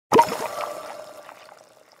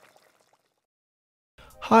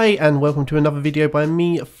Hi and welcome to another video by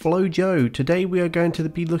me, FlowJoe. Today we are going to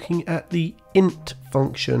be looking at the int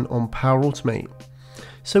function on PowerAutomate.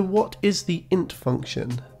 So what is the int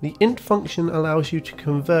function? The int function allows you to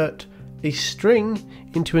convert a string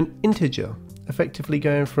into an integer, effectively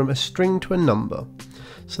going from a string to a number.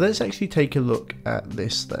 So let's actually take a look at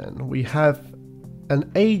this then. We have an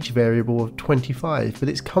age variable of 25, but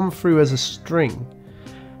it's come through as a string.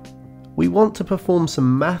 We want to perform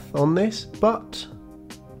some math on this, but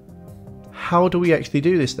how do we actually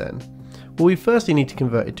do this then? Well, we firstly need to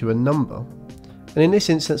convert it to a number. And in this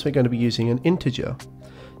instance, we're going to be using an integer.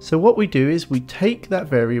 So what we do is we take that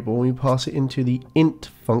variable and we pass it into the int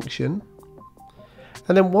function.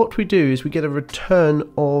 And then what we do is we get a return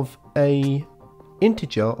of a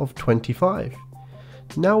integer of 25.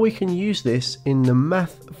 Now we can use this in the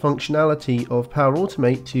math functionality of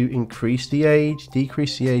PowerAutomate to increase the age,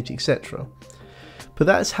 decrease the age, etc. But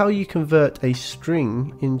that's how you convert a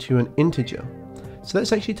string into an integer. So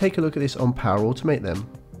let's actually take a look at this on PowerAutomate then.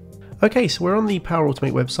 Okay, so we're on the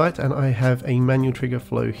PowerAutomate website and I have a manual trigger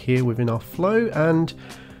flow here within our flow, and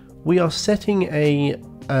we are setting a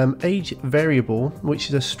age variable which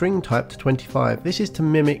is a string type to 25. This is to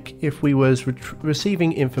mimic if we was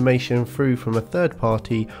receiving information through from a third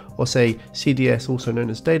party, or say CDS, also known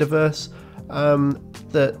as Dataverse,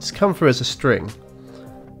 that's come through as a string.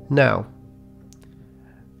 Now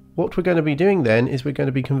what we're going to be doing then is we're going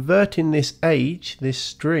to be converting this age, this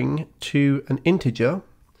string, to an integer,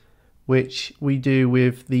 which we do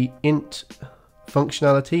with the int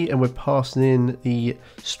functionality, and we're passing in the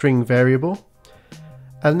string variable.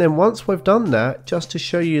 And then once we've done that, just to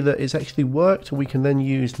show you that it's actually worked and we can then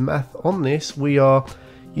use math on this, we are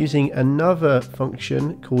using another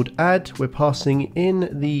function called add. We're passing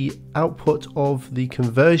in the output of the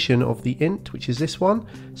conversion of the int, which is this one.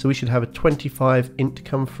 So we should have a 25 int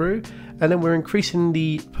come through, and then we're increasing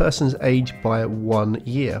the person's age by 1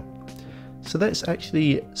 year. So let's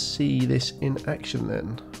actually see this in action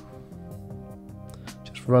then.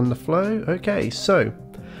 Just run the flow. Okay, so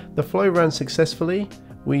the flow ran successfully.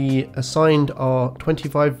 We assigned our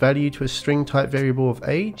 25 value to a string type variable of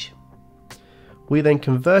age. We then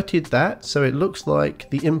converted that, so it looks like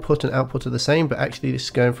the input and output are the same, but actually this is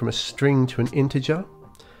going from a string to an integer.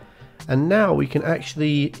 And now we can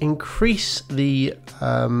actually increase the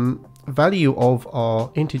value of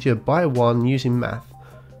our integer by 1 using math.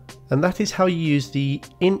 And that is how you use the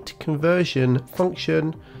int conversion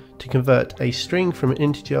function to convert a string from an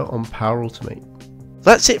integer on PowerAutomate.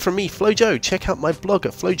 That's it from me, FlowJoe. Check out my blog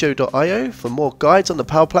at flowjoe.io for more guides on the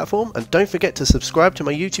Power Platform, and don't forget to subscribe to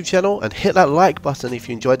my YouTube channel and hit that like button if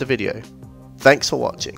you enjoyed the video. Thanks for watching.